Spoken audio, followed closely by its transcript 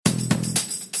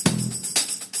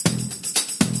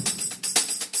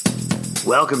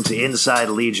Welcome to Inside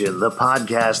Legion, the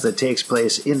podcast that takes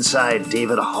place inside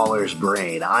David Haller's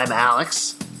brain. I'm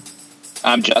Alex.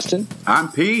 I'm Justin.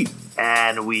 I'm Pete.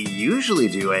 And we usually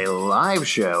do a live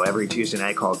show every Tuesday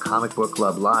night called Comic Book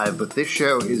Club Live, but this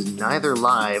show is neither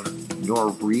live nor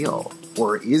real.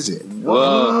 Or is it?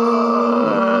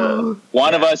 Whoa.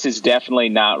 One of us is definitely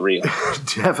not real.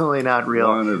 Definitely not real.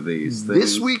 One of these things.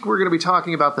 This week we're going to be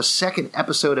talking about the second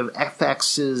episode of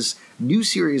FX's new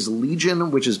series Legion,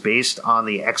 which is based on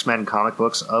the X-Men comic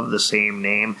books of the same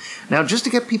name. Now, just to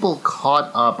get people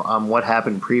caught up on what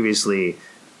happened previously,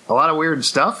 a lot of weird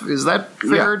stuff. Is that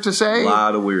fair to say? A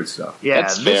lot of weird stuff. Yeah,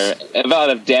 that's fair. A lot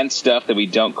of dense stuff that we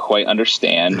don't quite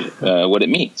understand what it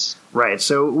means. Right,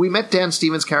 so we met Dan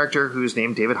Stevens' character, who's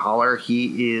named David Haller.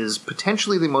 He is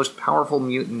potentially the most powerful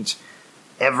mutant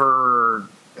ever,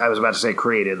 I was about to say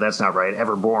created, that's not right,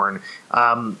 ever born.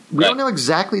 We don't know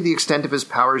exactly the extent of his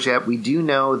powers yet. We do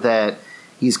know that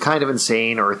he's kind of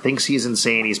insane, or thinks he's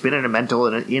insane. He's been in and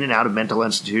out of mental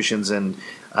institutions and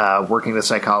working with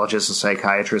psychologists and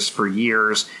psychiatrists for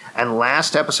years. And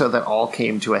last episode, that all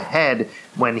came to a head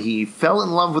when he fell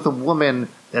in love with a woman,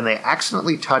 and they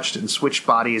accidentally touched and switched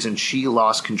bodies, and she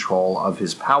lost control of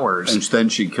his powers. And then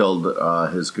she killed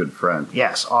his good friend.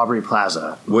 Yes, Aubrey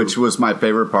Plaza. Which was my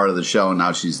favorite part of the show, and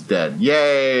now she's dead.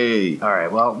 Yay! All right,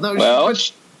 well, no,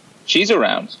 she's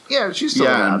around. Yeah, she's still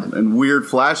around. And weird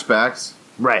flashbacks.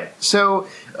 Right. So,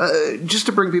 just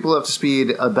to bring people up to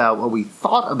speed about what we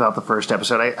thought about the first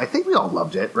episode, I think we all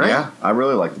loved it, right? Yeah, I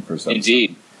really liked the first episode.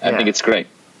 Indeed. I think it's great.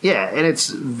 Yeah, and it's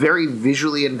very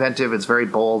visually inventive. It's very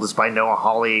bold. It's by Noah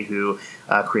Hawley, who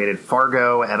created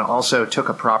Fargo and also took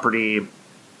a property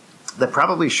that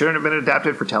probably shouldn't have been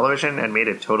adapted for television and made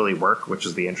it totally work, which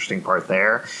is the interesting part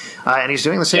there. And he's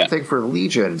doing the same thing for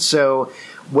Legion. So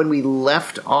when we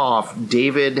left off,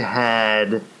 David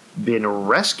had been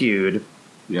rescued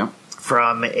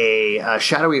from a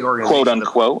shadowy organization. Quote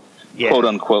unquote. Quote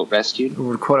unquote rescued.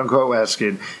 Quote unquote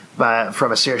rescued. But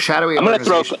from a shadowy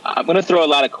organization. I'm going to throw a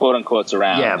lot of quote unquotes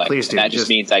around. Yeah, please do. That just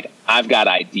means I've got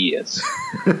ideas.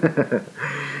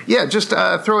 Yeah, just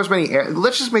throw as many.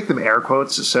 Let's just make them air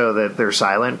quotes so that they're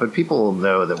silent, but people will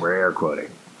know that we're air quoting.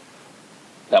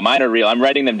 Now, mine are real. I'm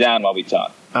writing them down while we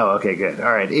talk. Oh, okay, good.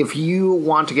 All right. If you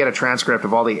want to get a transcript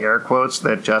of all the air quotes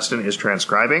that Justin is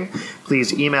transcribing,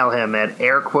 please email him at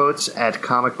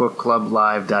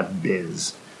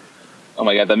airquotes@comicbookclublive.biz. Oh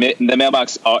my God, the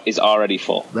mailbox is already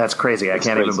full. That's crazy. I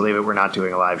can't even believe it. We're not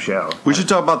doing a live show. We should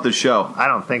talk about the show. I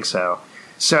don't think so.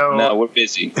 No, we're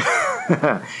busy.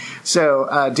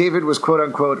 So David was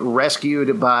quote-unquote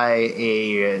rescued by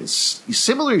a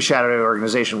similarly shadowy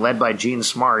organization led by Jean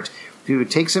Smart, who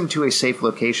takes him to a safe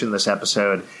location this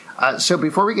episode. So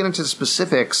before we get into the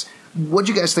specifics, what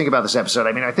do you guys think about this episode?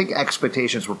 I mean, I think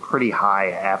expectations were pretty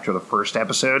high after the first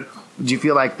episode. Do you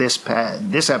feel like this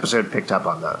episode picked up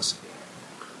on those?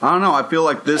 I don't know. I feel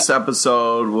like this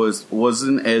episode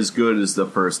wasn't as good as the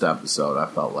first episode, I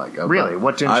felt like. Really?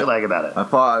 What didn't you like about it? I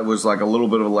thought it was like a little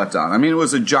bit of a letdown. I mean, it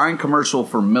was a giant commercial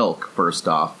for milk, first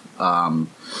off. And,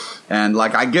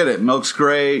 like, I get it. Milk's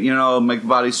great, you know, make the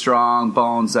body strong,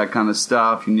 bones, that kind of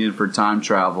stuff. You need it for time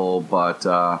travel. But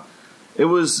it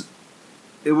was...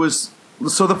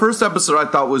 So the first episode I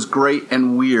thought was great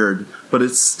and weird, but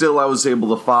it's still I was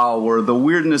able to follow, where the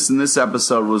weirdness in this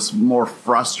episode was more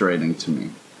frustrating to me.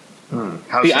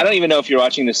 I don't even know if you're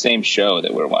watching the same show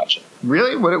that we're watching.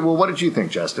 Really? What did you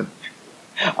think, Justin?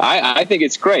 I think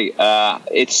it's great.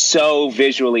 It's so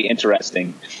visually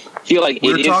interesting. I feel like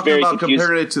we're it is talking very about confusing.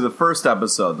 comparing it to the first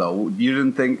episode, though. You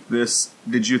didn't think this?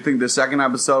 Did you think the second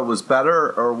episode was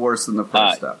better or worse than the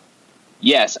first episode?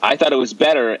 Yes, I thought it was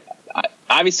better.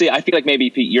 Obviously, I feel like maybe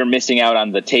Pete, you're missing out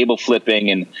on the table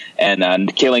flipping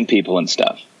and killing people and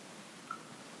stuff.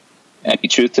 Any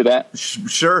truth to that?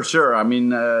 Sure. I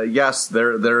mean, yes,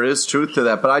 there is truth to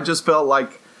that, but I just felt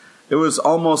like it was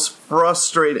almost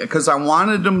frustrating because I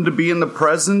wanted them to be in the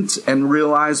present and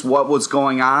realize what was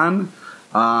going on,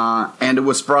 and it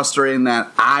was frustrating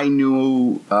that I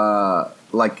knew,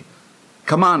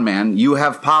 come on, man, you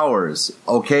have powers.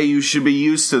 Okay, you should be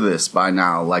used to this by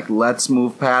now. Like, let's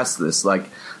move past this. Like,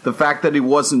 the fact that he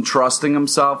wasn't trusting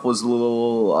himself was a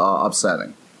little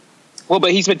upsetting. Well,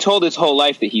 but he's been told his whole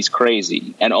life that he's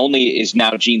crazy, and only is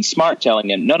now Jean Smart telling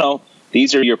him, no,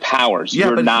 These are your powers. Yeah,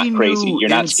 You're but not he crazy. knew You're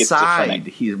not inside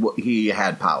schizophrenic. he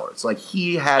had powers. Like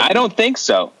he had. I don't think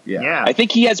so. Yeah. I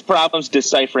think he has problems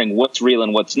deciphering what's real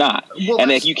and what's not. Well, and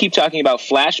that's- if you keep talking about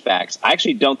flashbacks, I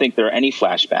actually don't think there are any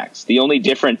flashbacks.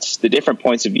 The different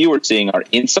points of view we're seeing are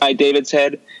inside David's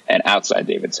head and outside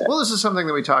David's head. Well, this is something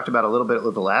that we talked about a little bit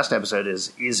with the last episode.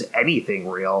 Is anything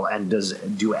real, and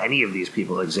do any of these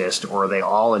people exist, or are they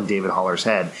all in David Haller's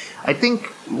head? I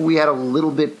think we had a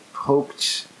little bit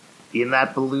poked in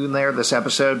that balloon there this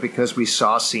episode because we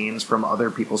saw scenes from other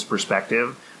people's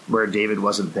perspective where David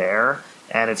wasn't there,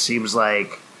 and it seems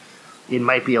like it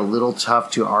might be a little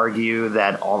tough to argue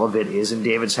that all of it is in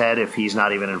David's head if he's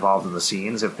not even involved in the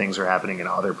scenes, if things are happening in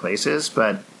other places.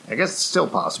 But I guess it's still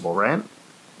possible, right?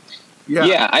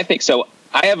 Yeah, I think so.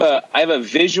 I have a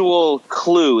visual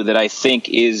clue that I think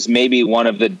is maybe one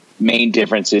of the main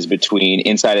differences between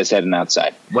inside his head and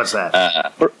outside. What's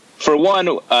that? For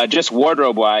one, just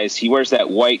wardrobe-wise, he wears that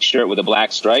white shirt with the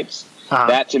black stripes. Uh-huh.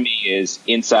 That, to me, is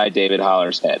inside David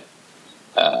Haller's head.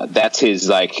 That's his,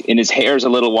 like, and his hair's a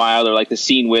little wild, or like the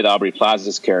scene with Aubrey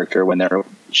Plaza's character when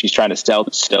she's trying to sell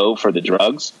the stove for the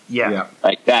drugs. Yeah.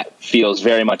 Like, that feels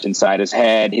very much inside his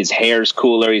head. His hair's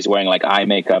cooler. He's wearing, like, eye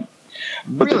makeup.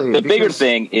 But Really? the bigger Because-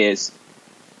 thing is...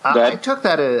 I took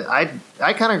that as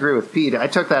I kind of agree with Pete. I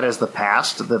took that as the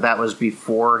past, that was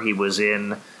before he was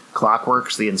in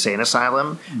Clockworks, the insane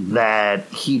asylum, that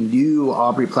he knew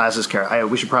Aubrey Plaza's character.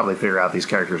 We should probably figure out these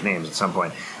characters' names at some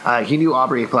point. He knew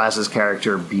Aubrey Plaza's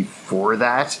character before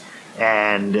that,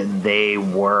 and they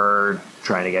were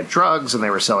trying to get drugs, and they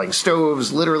were selling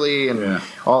stoves, literally, and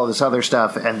all this other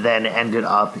stuff, and then ended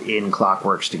up in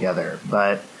Clockworks together.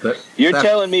 But You're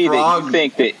telling me that you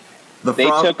think that they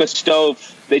took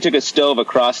a stove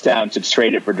across town to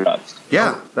trade it for drugs?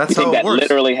 Yeah, that's You think how it that works.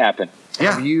 literally happened?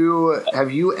 Yeah.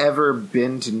 Have you ever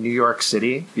been to New York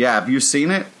City? Yeah, have you seen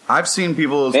it? I've seen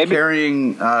people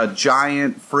carrying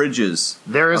giant fridges.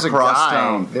 There is across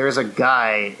town. There is a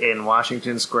guy in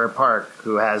Washington Square Park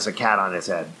who has a cat on his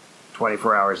head,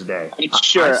 24 hours a day.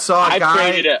 Sure. I saw a guy.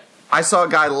 traded a- I saw a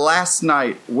guy last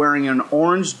night wearing an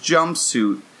orange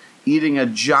jumpsuit, eating a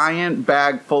giant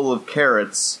bag full of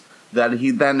carrots that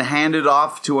he then handed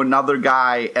off to another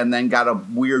guy, and then got a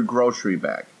weird grocery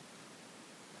bag.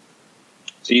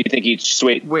 So you think he'd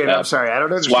sweet? Wait, I'm sorry. I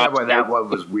don't understand swapped why that carrots. one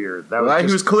was weird. That Well, was he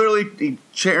was just, clearly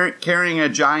carrying a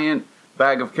giant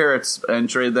bag of carrots and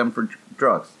traded them for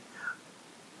drugs.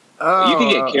 You can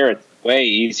get carrots way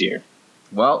easier.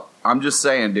 Well, I'm just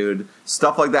saying, dude,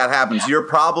 stuff like that happens. Your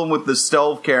problem with the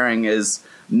stove carrying is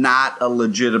not a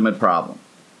legitimate problem.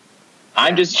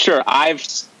 I'm just sure I've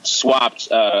swapped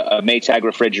a Maytag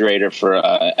refrigerator for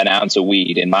an ounce of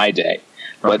weed in my day.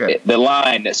 But Okay. the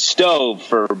line, stove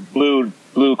for blue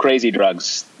crazy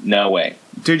drugs, no way.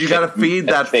 Dude, you got to feed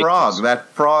that Fake frog. news. That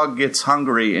frog gets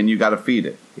hungry, and you got to feed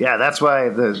it. yeah, that's why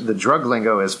the drug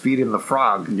lingo is feeding the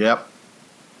frog. Yep.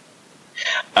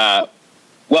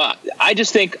 Well,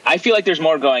 I feel like there's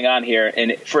more going on here,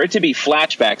 and for it to be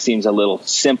flashback seems a little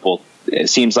simple. It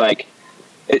seems like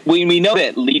we know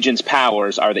that Legion's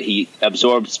powers are that he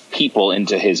absorbs people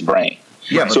into his brain.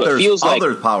 Yeah, but So it there's feels like-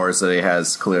 other powers that he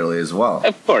has clearly as well.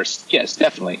 Of course, yes,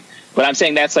 definitely. But I'm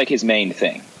saying that's like his main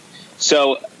thing.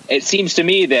 So it seems to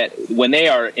me that when they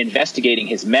are investigating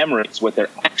his memories, what they're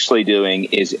actually doing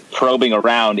is probing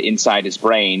around inside his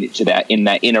brain in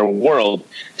that inner world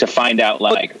to find out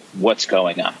like what's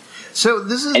going on. So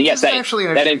this is And yes, this is actually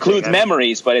an that interesting includes thing.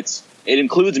 memories, but it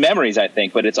includes memories, I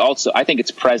think, but it's also I think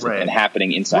it's present Right. and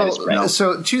happening inside his brain.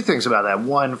 So two things about that.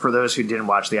 One, for those who didn't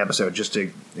watch the episode, just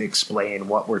to explain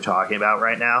what we're talking about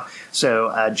right now.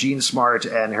 So Jean Smart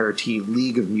and her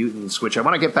League of Mutants, which I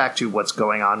want to get back to what's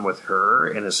going on with her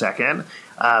in a second.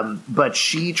 But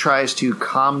she tries to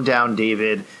calm down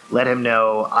David, let him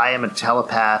know, I am a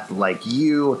telepath like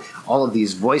you. All of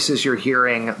these voices you're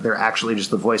hearing, they're actually just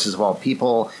the voices of all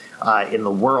people in the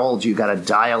world. You got to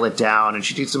dial it down. And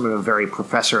she teaches him a very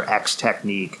Professor X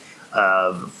technique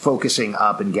of focusing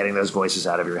up and getting those voices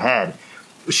out of your head.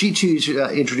 She too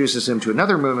introduces him to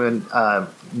another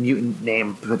mutant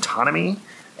named Autonomy,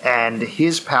 and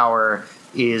his power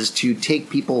is to take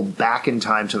people back in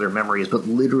time to their memories, but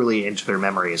literally into their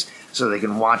memories, so they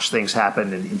can watch things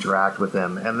happen and interact with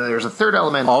them. And then there's a third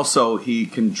element. Also, he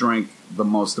can drink the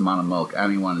most amount of milk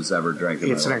anyone has ever drank.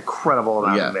 It's an incredible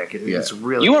amount of milk. It's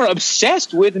really. You are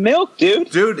obsessed with milk, dude.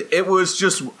 Dude, it was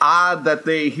just odd that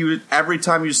every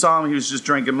time you saw him, he was just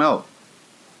drinking milk.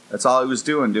 That's all he was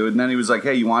doing, dude. And then he was like,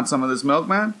 "Hey, you want some of this milk,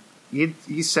 man?"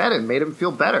 He said it made him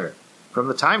feel better from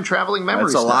the time traveling memory.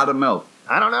 That's a lot of milk.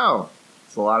 I don't know.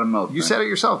 It's a lot of milk. You said it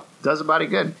yourself. Does a body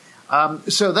good.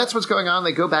 So that's what's going on.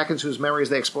 They go back into his memories.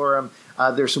 They explore him.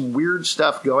 There's some weird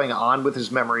stuff going on with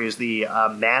his memories. The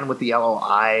man with the yellow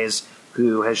eyes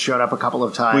who has shown up a couple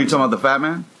of times. Were you talking about the fat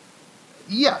man?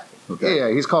 Yeah. Okay. Yeah,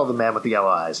 he's called the man with the yellow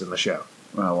eyes in the show.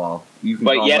 Oh, well, you can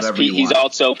But call yes, whatever Pete, you he's want.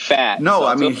 also fat. No,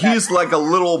 I mean, fat. he's like a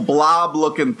little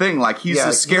blob-looking thing. Like, he's Yeah,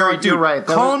 a scary dude. you're right.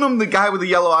 Calling him the guy with the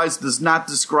yellow eyes does not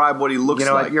describe what he looks You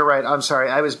know like. what? You're right. I'm sorry.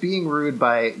 I was being rude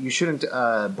by... You shouldn't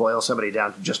boil somebody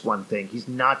down to just one thing. He's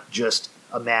not just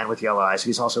a man with yellow eyes.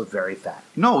 He's also very fat.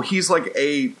 No, he's like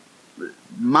a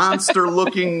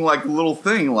monster-looking like little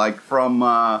thing, like from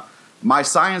My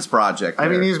Science Project. I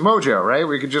mean, there. he's Mojo, right?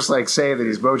 We could just like say that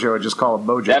he's Mojo and just call him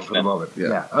Mojo for the Definitely. moment.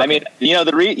 Yeah. Okay. I mean,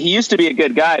 he used to be a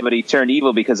good guy, but he turned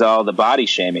evil because of all the body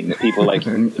shaming that people like.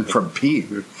 from Pete.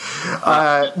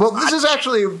 Well, this is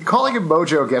actually calling him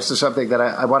Mojo gets to something that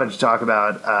I wanted to talk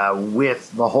about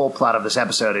with the whole plot of this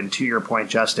episode. And to your point,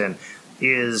 Justin,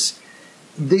 is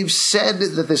they've said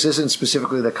that this isn't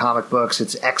specifically the comic books.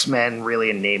 It's X-Men really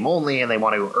in name only, and they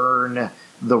want to earn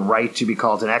the right to be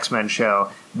called an X-Men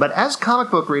show. But as comic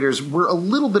book readers, we're a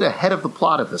little bit ahead of the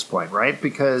plot at this point, right?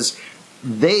 Because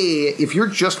if you're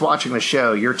just watching the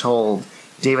show, you're told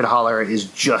David Haller is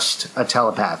just a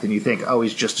telepath, and you think, oh,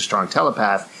 he's just a strong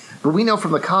telepath. But we know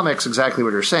from the comics exactly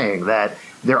what you're saying, that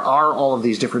there are all of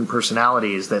these different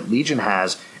personalities that Legion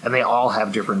has, and they all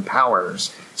have different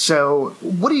powers. So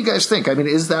what do you guys think? I mean,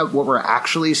 is that what we're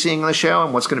actually seeing in the show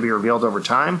and what's going to be revealed over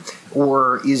time?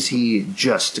 Or is he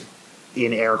just,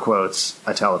 in air quotes,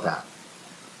 a telepath?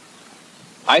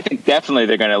 I think definitely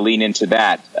they're going to lean into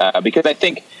that because I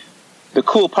think the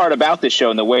cool part about this show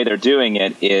and the way they're doing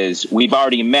it is we've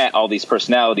already met all these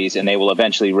personalities and they will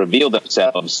eventually reveal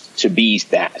themselves to be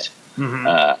that.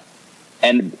 Mm-hmm.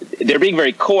 And they're being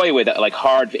very coy with like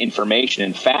hard information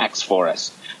and facts for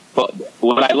us. But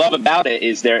what I love about it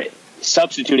is they're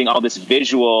substituting all this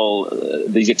visual,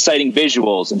 these exciting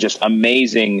visuals and just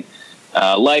amazing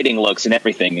lighting looks and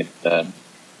everything.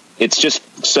 It's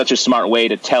just such a smart way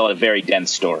to tell a very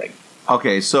dense story.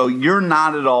 Okay, so you're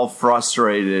not at all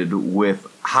frustrated with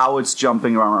how it's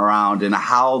jumping around and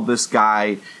how this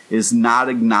guy is not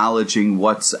acknowledging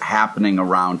what's happening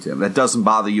around him. That doesn't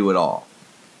bother you at all.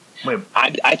 Wait,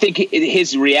 I think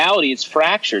his reality is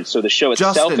fractured, so the show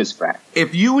itself Justin, is fractured.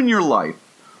 if you in your life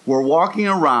were walking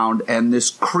around and this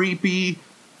creepy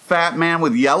fat man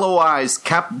with yellow eyes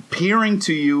kept peering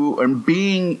to you and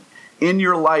being in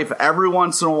your life every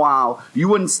once in a while, you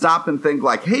wouldn't stop and think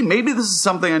like, hey, maybe this is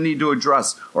something I need to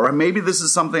address, or maybe this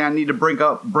is something I need to bring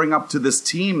up to this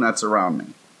team that's around me.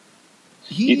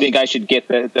 You think I should get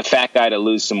the fat guy to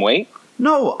lose some weight?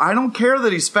 No, I don't care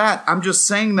that he's fat. I'm just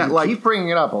saying that, like, keep bringing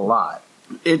it up a lot.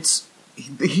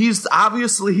 He's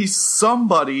obviously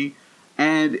somebody,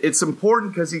 and it's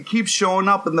important because he keeps showing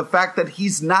up, and the fact that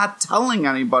he's not telling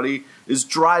anybody is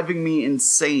driving me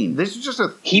insane. This is just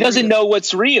a He doesn't know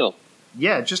what's real.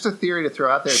 Yeah, just a theory to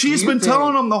throw out there. She's been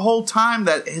telling him the whole time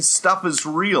that his stuff is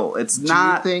real. It's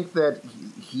not. Do you think that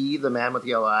he, the man with the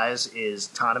yellow eyes, is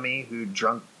Tanami, who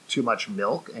drunk too much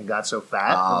milk and got so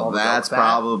fat? Oh, that's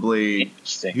probably.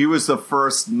 Interesting. He was the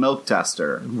first milk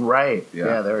tester. Right.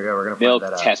 Yeah, there we go. We're going to find Milk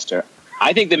that out. tester.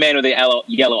 I think the man with the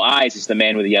yellow eyes is the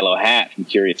man with the yellow hat from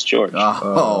Curious George.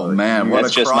 Oh man, what a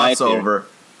That's just my crossover.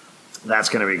 That's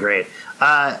going to be great.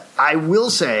 I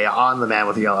will say on the man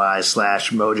with the yellow eyes /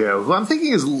 Mojo, who I'm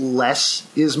thinking is less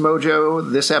is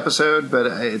Mojo this episode, but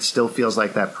it still feels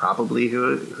like that probably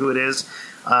who it is.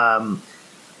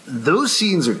 Those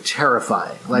scenes are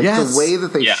terrifying. Like Yes. the way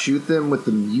that they Yeah. shoot them with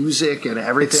the music and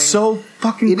everything. It's so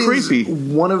fucking It is creepy.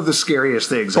 one of the scariest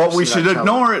things. But I've we seen should on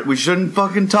ignore television. it. We shouldn't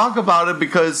fucking talk about it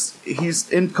because he's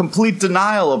in complete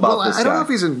denial about Well, this I don't guy. know if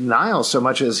he's in denial so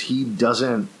much as he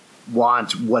doesn't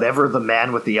want whatever the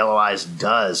man with the yellow eyes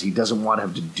does. He doesn't want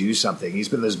him to do something. He's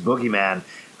been this boogeyman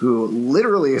who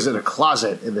literally is in a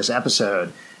closet in this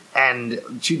episode. And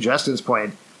to Justin's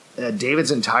point,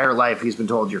 David's entire life he's been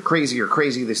told, you're crazy,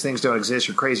 these things don't exist,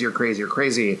 you're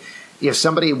crazy. If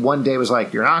somebody one day was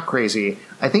like, you're not crazy,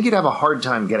 I think you'd have a hard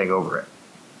time getting over it.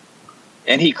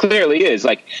 And he clearly is.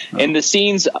 Like in the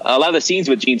scenes, a lot of the scenes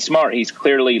with Jean Smart, he's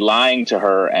clearly lying to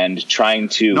her and trying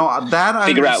to that I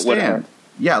figure out understand.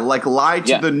 Yeah, like lie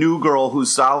to the new girl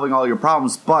who's solving all your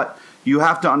problems, but you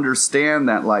have to understand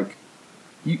that, like,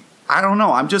 I don't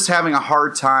know. I'm just having a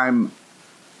hard time.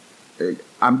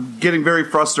 I'm getting very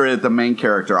frustrated at the main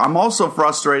character. I'm also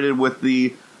frustrated with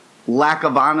the lack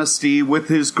of honesty with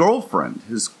his girlfriend,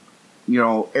 his,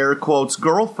 air quotes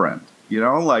girlfriend.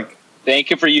 Like. Thank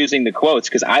you for using the quotes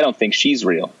because I don't think she's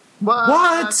real.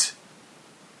 What?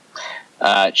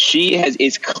 She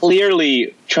is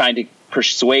clearly trying to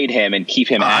persuade him and keep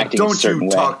him acting a certain way.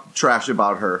 Don't you talk trash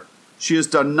about her. She has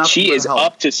done nothing. She is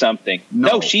up to something.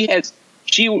 No, she has.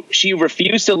 She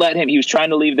refused to let him. He was trying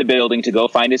to leave the building to go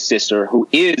find his sister, who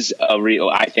is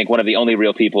I think, one of the only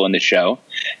real people in the show.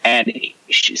 And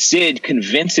Sid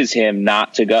convinces him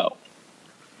not to go.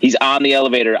 He's on the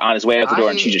elevator on his way out the door,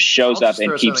 and she just shows up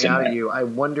and keeps him there. I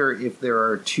wonder if there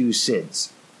are two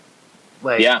Sids.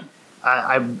 Yeah.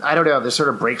 I don't know. This sort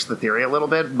of breaks the theory a little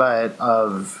bit, but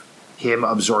of him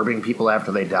absorbing people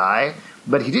after they die.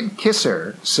 But he did kiss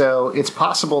her, so it's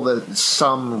possible that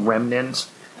some remnant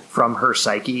from her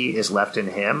psyche is left in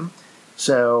him.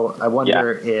 So I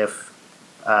wonder if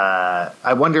I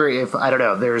don't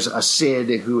know. There's a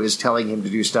Sid who is telling him to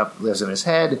do stuff that lives in his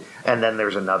head, and then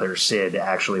there's another Sid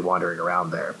actually wandering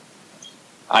around there.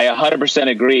 I 100%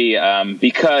 agree,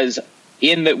 because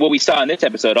what we saw in this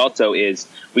episode also is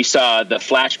we saw the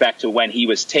flashback to when he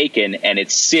was taken, and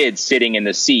it's Sid sitting in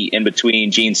the seat in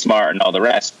between Jean Smart and all the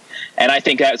rest. And I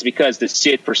think that was because the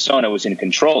Sid persona was in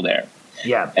control there.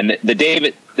 Yeah, and the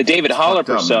David Haller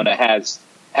persona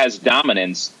has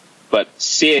dominance, but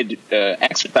Sid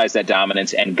exercised that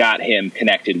dominance and got him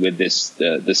connected with the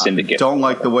syndicate. I don't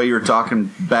like the way you're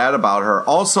talking bad about her.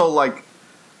 Also, like,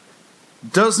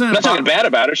 doesn't it? I'm not talking bad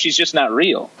about her. She's just not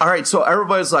real. All right, so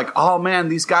everybody's like, "Oh man,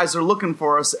 these guys are looking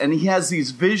for us," and he has these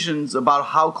visions about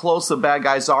how close the bad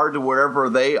guys are to wherever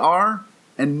they are,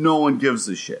 and no one gives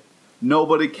a shit.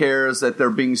 Nobody cares that they're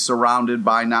being surrounded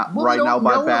by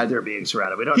bad. They're being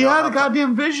surrounded. We don't. He had a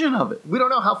goddamn vision of it. We don't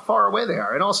know how far away they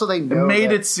are, and also they know. It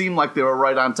made it seem like they were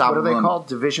right on top of them. What are they called?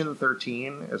 Division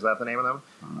 13? Is that the name of them?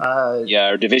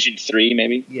 Or Division 3,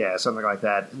 maybe. Yeah, something like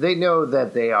that. They know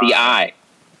that they are the Eye.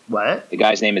 What? The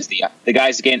guy's name is the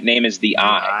name is the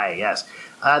Eye. Yes.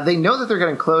 They know that they're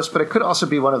getting close, but it could also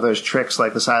be one of those tricks,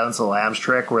 like the Silence of the Lambs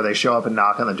trick, where they show up and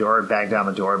knock on the door and bang down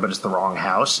the door, but it's the wrong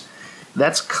house.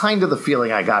 That's kind of the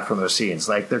feeling I got from those scenes.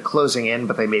 Like, they're closing in,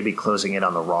 but they may be closing in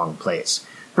on the wrong place.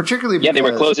 Particularly because... Yeah,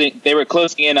 they were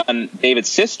closing in on David's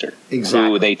sister,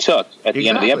 who they took at the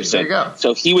end of the episode. There you go.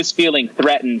 So he was feeling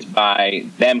threatened by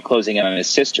them closing in on his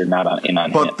sister, not on him.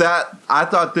 But I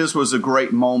thought this was a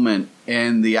great moment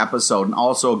in the episode, and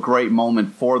also a great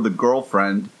moment for the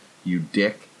girlfriend, you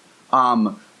dick.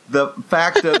 The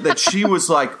fact that she was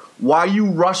like, "Why are you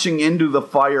rushing into the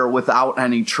fire without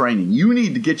any training? You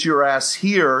need to get your ass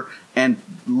here and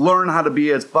learn how to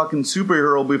be a fucking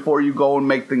superhero before you go and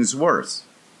make things worse."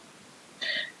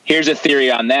 Here's a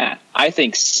theory on that. I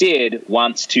think Sid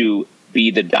wants to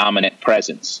be the dominant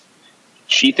presence.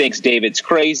 She thinks David's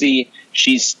crazy.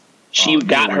 She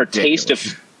got her taste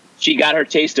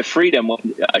of freedom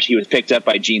when she was picked up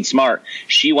by Jean Smart.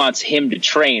 She wants him to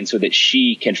train so that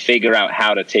she can figure out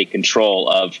how to take control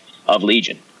of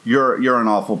Legion. You're an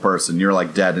awful person. You're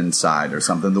like dead inside or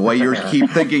something. The way you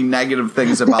keep thinking negative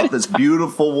things about this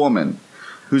beautiful woman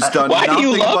who's done nothing but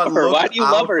look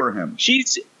out for him.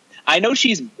 I know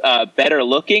she's better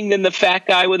looking than the fat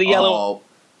guy with the yellow,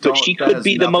 but she could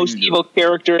be the most evil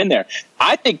character in there.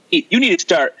 I think you need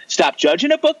to stop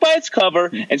judging a book by its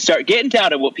cover and start getting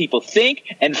down to what people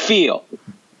think and feel.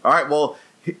 All right, well,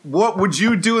 what would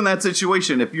you do in that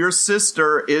situation if your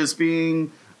sister is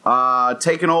being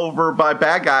taken over by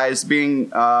bad guys, being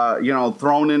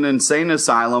thrown in an insane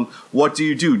asylum? What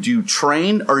do? Do you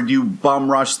train or do you bum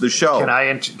rush the show? Can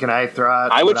I throw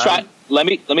out? I would try. Let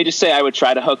me just say, I would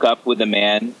try to hook up with the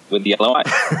man with the yellow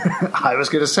eyes. I was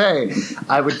going to say,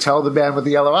 I would tell the man with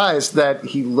the yellow eyes that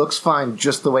he looks fine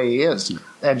just the way he is,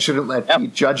 and shouldn't let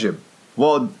Pete judge him.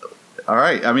 Well, all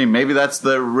right. I mean, maybe that's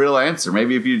the real answer.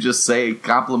 Maybe if you just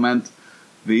compliment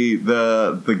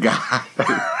the guy,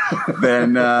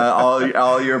 then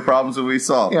all your problems will be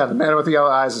solved. Yeah, the man with the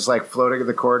yellow eyes is like floating in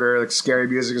the corner, like scary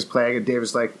music is playing, and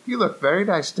David's like, "You look very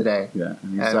nice today." Yeah,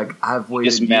 and he's like, "I've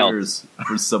waited years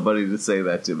for somebody to say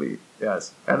that to me."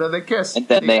 Yes, and then they kiss, and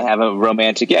then they have a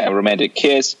romantic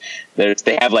kiss.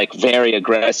 They have like very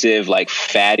aggressive, like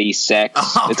fatty sex.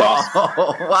 It's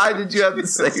awesome. Why did you have to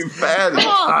say fatty? Come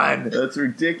on, that's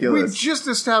ridiculous. We just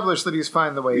established that he's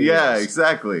fine the way he is. Yeah,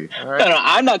 exactly. All right. No,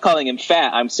 I'm not calling him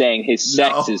fat. I'm saying his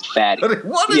sex is fatty.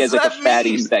 What does he has like that a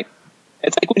fatty mean? sex.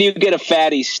 It's like when you get a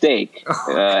fatty steak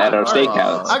at our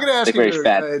steakhouse. I'm going to ask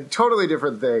you a totally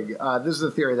different thing. This is a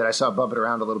theory that I saw bumping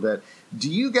around a little bit. Do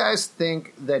you guys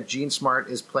think that Jean Smart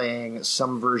is playing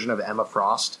some version of Emma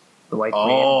Frost, the White Queen?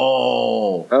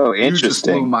 Oh, interesting. You just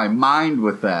blew my mind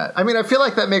with that. I mean, I feel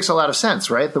like that makes a lot of sense,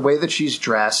 right? The way that she's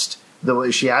dressed, the way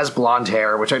she has blonde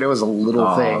hair, which I know is a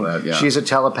little thing. She's a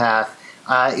telepath.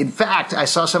 In fact, I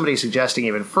saw somebody suggesting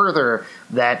even further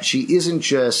that she isn't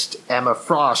just Emma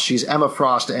Frost. She's Emma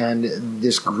Frost, and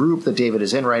this group that David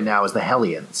is in right now is the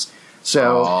Hellions.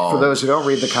 So, for those who don't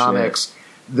read the comics,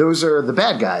 those are the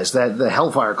bad guys. That the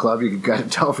Hellfire Club, you can kind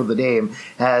of tell from the name,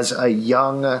 has a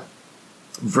young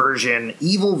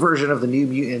evil version of the New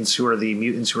Mutants, who are the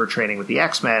mutants who are training with the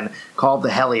X-Men, called the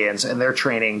Hellions, and they're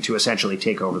training to essentially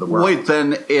take over the world. Wait,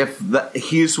 then if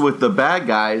he's with the bad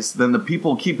guys, then the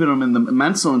people keeping him in the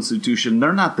mental institution,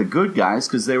 they're not the good guys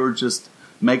because they were just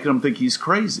making him think he's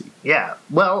crazy. Yeah,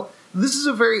 well, this is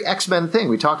a very X-Men thing.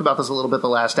 We talked about this a little bit the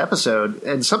last episode,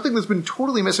 and something that's been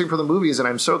totally missing from the movies, and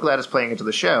I'm so glad it's playing into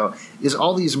the show, is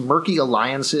all these murky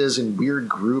alliances and weird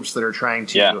groups that are trying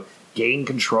to gain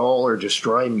control or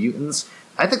destroy mutants.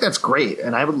 I think that's great,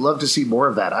 and I would love to see more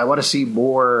of that. I want to see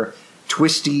more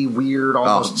twisty, weird,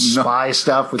 almost spy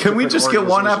stuff. Can we just get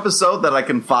one episode that I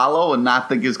can follow and not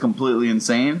think is completely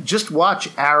insane? Just watch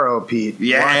Arrow, Pete.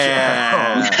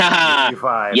 Yeah. Watch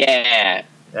Arrow. Yeah.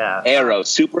 Arrow,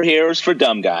 superheroes for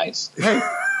dumb guys. Hey,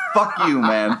 fuck you,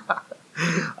 man.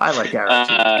 I like Arrow,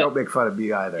 too. Don't make fun of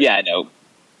me either. Yeah, no.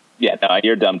 Yeah, no,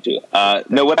 you're dumb too.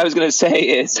 No, what I was going to say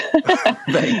is,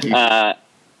 Thank you.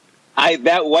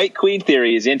 That White Queen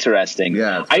theory is interesting.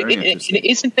 Yeah, it's very interesting.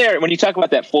 Isn't there, when you talk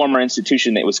about that former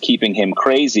institution that was keeping him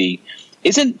crazy,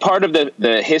 isn't part of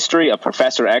the history of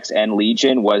Professor X and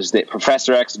Legion was that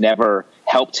Professor X never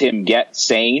helped him get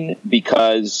sane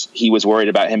because he was worried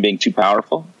about him being too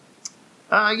powerful?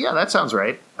 Yeah, that sounds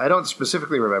right. I don't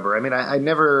specifically remember. I mean, I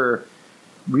never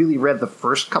really read the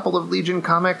first couple of Legion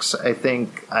comics. I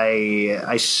think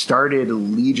I started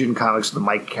Legion comics with the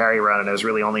Mike Carey run, and I was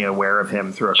really only aware of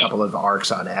him through a couple of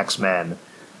arcs on X-Men.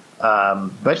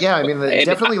 But yeah, I mean,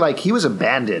 definitely, like, he was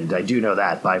abandoned. I do know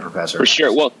that by Professor For X.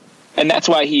 sure. Well, and that's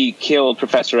why he killed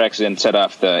Professor X and set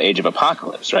off the Age of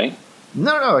Apocalypse, right?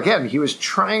 No. Again, he was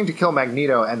trying to kill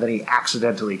Magneto, and then he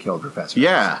accidentally killed Professor X.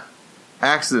 Yeah.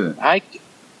 Accident.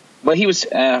 Well, he was.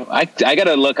 I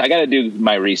gotta look. I gotta do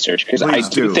my research because I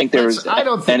do think there was I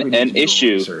don't think we need an to do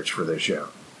issue. Research for this show.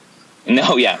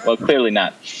 No, yeah. Well, clearly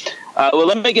not. Well,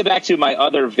 let me get back to my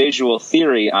other visual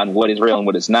theory on what is real and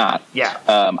what is not. Yeah.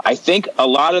 I think a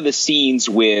lot of the scenes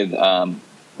with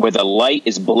where the light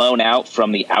is blown out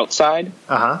from the outside,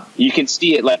 you can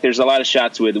see it. Like there's a lot of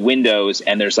shots with windows,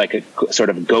 and there's like a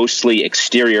sort of ghostly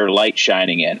exterior light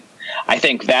shining in. I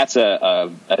think that's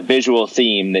a visual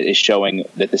theme that is showing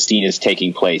that the scene is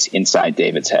taking place inside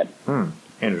David's head.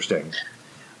 Interesting.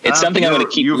 It's something I'm going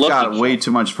to keep looking for. You've got way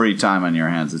too much free time on your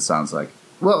hands, it sounds like.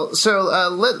 Well, so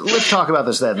let's talk about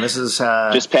this then. This is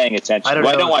just paying attention. I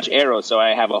don't watch Arrow, so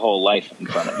I have a whole life in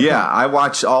front of me. Yeah, I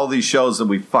watch all these shows that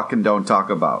we fucking don't talk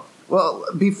about. Well,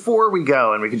 before we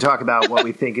go, and we can talk about what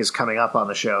we think is coming up on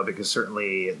the show, because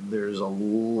certainly there's a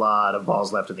lot of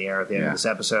balls left in the air at the end of this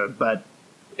episode, but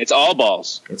it's all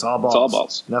balls. It's all balls. It's all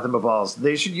balls. Nothing but balls.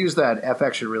 They should use that.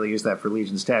 FX should really use that for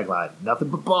Legion's tagline. Nothing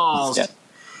but balls. Yeah.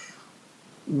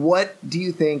 What do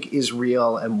you think is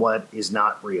real and what is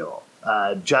not real?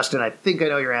 Justin, I think I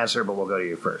know your answer, but we'll go to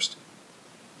you first.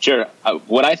 Sure.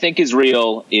 What I think is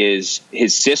real is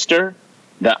his sister,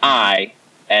 the Eye,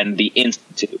 and the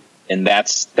Institute. And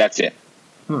that's it.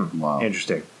 Wow.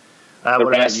 Interesting. The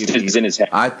rest is in his head.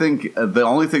 I think the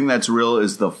only thing that's real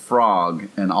is the frog,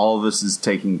 and all of this is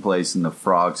taking place in the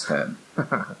frog's head.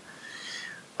 Oh,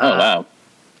 wow.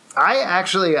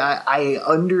 I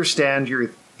understand your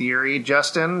theory,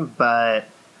 Justin, but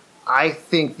I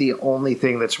think the only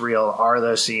thing that's real are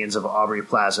those scenes of Aubrey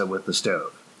Plaza with the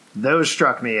stove. Those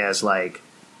struck me as like...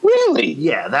 Really?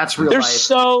 Yeah, that's real They're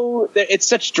life. It's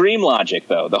such dream logic,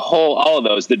 though. All of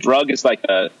those. The drug is like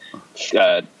a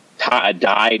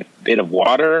dyed bit of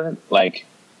water. Like,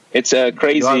 it's a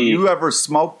crazy... Have you ever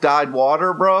smoked dyed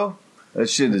water, bro? That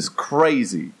shit is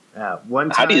crazy. One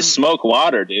time, how do you smoke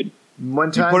water, dude?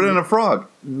 One time, you put it in a frog.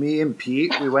 Me and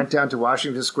Pete, we went down to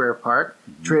Washington Square Park,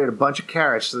 traded a bunch of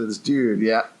carrots to this dude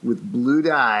with blue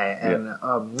dye, and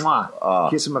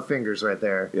kissing my fingers right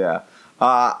there. Yeah.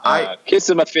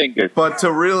 Kissing my finger. But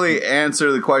to really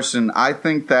answer the question, I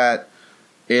think that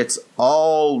it's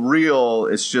all real.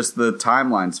 It's just the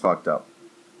timeline's fucked up.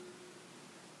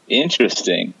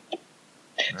 Interesting.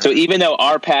 Right. So even though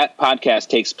our podcast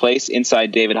takes place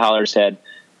inside David Holler's head,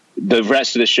 the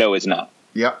rest of the show is not.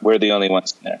 Yep. We're the only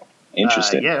ones there.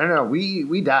 Interesting. No.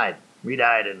 We died. We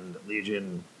died, and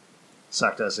Legion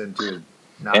sucked us into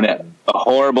a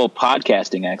horrible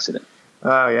podcasting accident.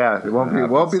 Oh yeah, it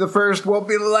won't be the first, won't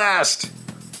be the last.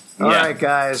 All right,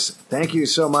 guys, thank you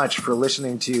so much for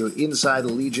listening to Inside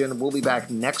the Legion. We'll be back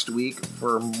next week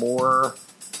for more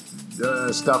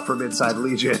stuff from Inside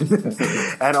Legion.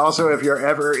 And also, if you're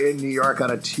ever in New York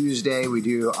on a Tuesday, we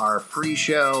do our free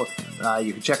show.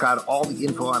 You can check out all the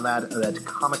info on that at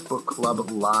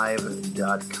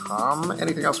comicbookclublive.com.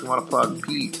 Anything else we want to plug,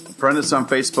 Pete? Friend us on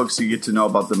Facebook so you get to know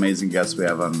about the amazing guests we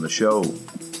have on the show.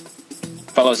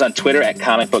 Follow us on Twitter at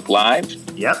Comic Book Live.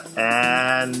 Yep,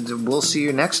 and we'll see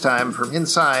you next time from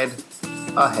Inside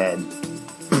Ahead.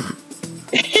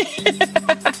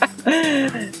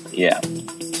 Yeah.